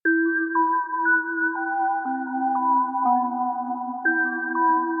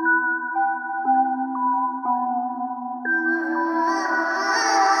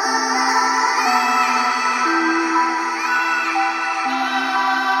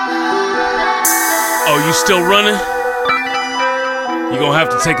Oh, you still running? You gonna have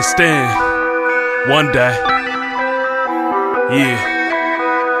to take a stand one day. Yeah.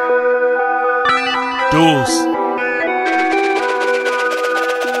 Duels.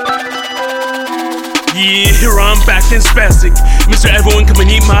 Yeah, here I'm back and spastic. Mr. Everyone come and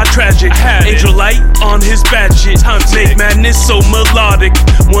eat my tragic. Angel light on his bad shit. Time to make madness so melodic.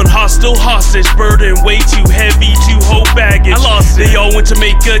 One hostile hostage, burden way too heavy to hold baggage. I lost it. They all went to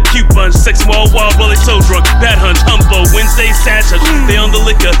make a cute bunch. Sex wild while they so drunk. Bad hunch, humbo, Wednesday sad touch. They on the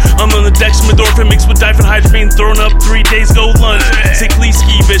liquor. I'm on the dextromethorphan mixed with diphenhydramine. Thrown up 3 days go lunch. Sickly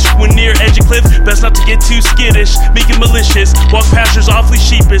skeevish. When near edge of cliff, best not to get too skittish. Make it malicious. Walk pastures awfully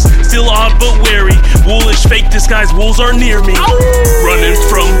sheepish. Still odd but wary. Woolish, fake disguise, wolves are near me. Running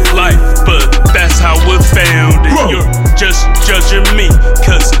from life, but that's how we're found it. You're just judging me,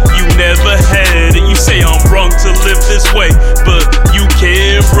 cause you never had it. You say I'm wrong to live this way, but you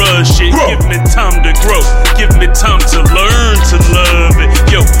can't rush it. Give me time to grow, give me time to learn to love it.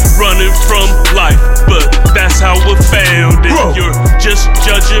 Yo, running from life, but that's how we're found it. You're just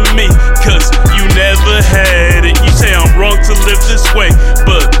judging me, cause you never had it. You say I'm wrong to live this way,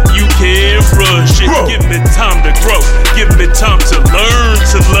 but you can't rush it. Give me time to grow, give me time to learn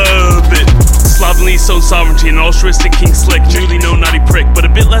to love it. Slovenly sown sovereignty, an altruistic king slick. Truly no naughty prick, but a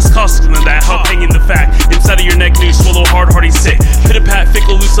bit less caustic than that. Help hanging the fact inside of your neck, new swallow hard, hearty sick. Pitter pat,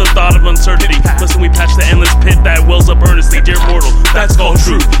 fickle, loose, a thought of uncertainty. Listen, we patch the endless pit that wells up earnestly. Dear mortal, that's called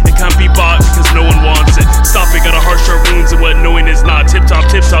truth. It can't be bought because no one wants it. Stop it, got a heart, sharp wounds, and what knowing is not. Tip top,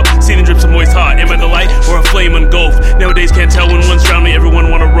 seething drips of moist hot. Am I the light or a flame engulfed? Nowadays can't tell when one's drowning.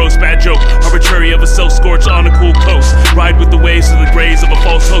 Everyone wanna roast, bad joke. Arbitrary of a self-scorch on a cool coast. Ride with the waves to the graves of a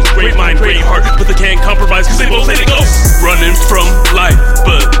false host. Great mind, great heart, but they can't compromise cause they both say they ghosts. Running from life,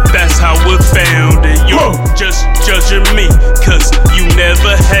 but that's how we're found it. You're just judging me, cause you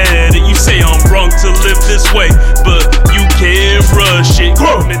never had it. You say I'm wrong to live this way, but you can't rush it.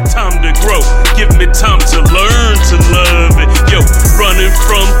 Give me time to grow, give me time to learn to love it. Yo, running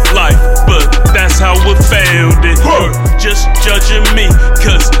from life, but that's how we're found it. You're just judging me,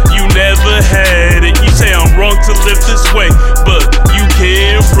 cause you never had it. You say I'm wrong to live this way, but you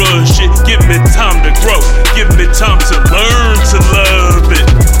can't rush it. Give me time to grow, give me time to learn to love it.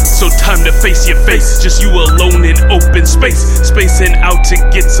 So time to face your face, just you alone in open space. Spacing out to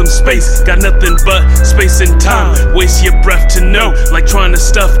get some space. Got nothing but space and time. Waste your breath to know, like trying to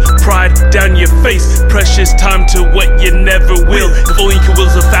stuff pride down your face. Precious time to what you never will. If only you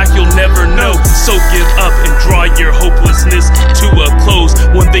will's a fact you'll never know. So give up and draw your hopelessness to a close.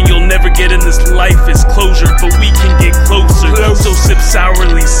 One thing you'll never get in this life is closure, but we can get closer. So sip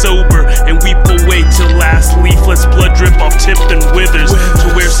sourly sober and weep away till last leaflets blood drip off tipped and withers.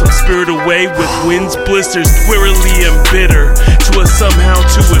 To wear some spirit away with winds blisters, wearily and bitter. To us somehow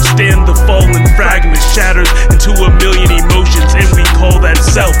to withstand the fallen fragments shatters into a million emotions, and we call that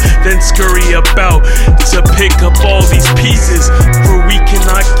self. Then scurry about to pick up all these pieces, for we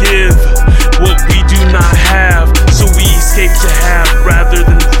cannot give what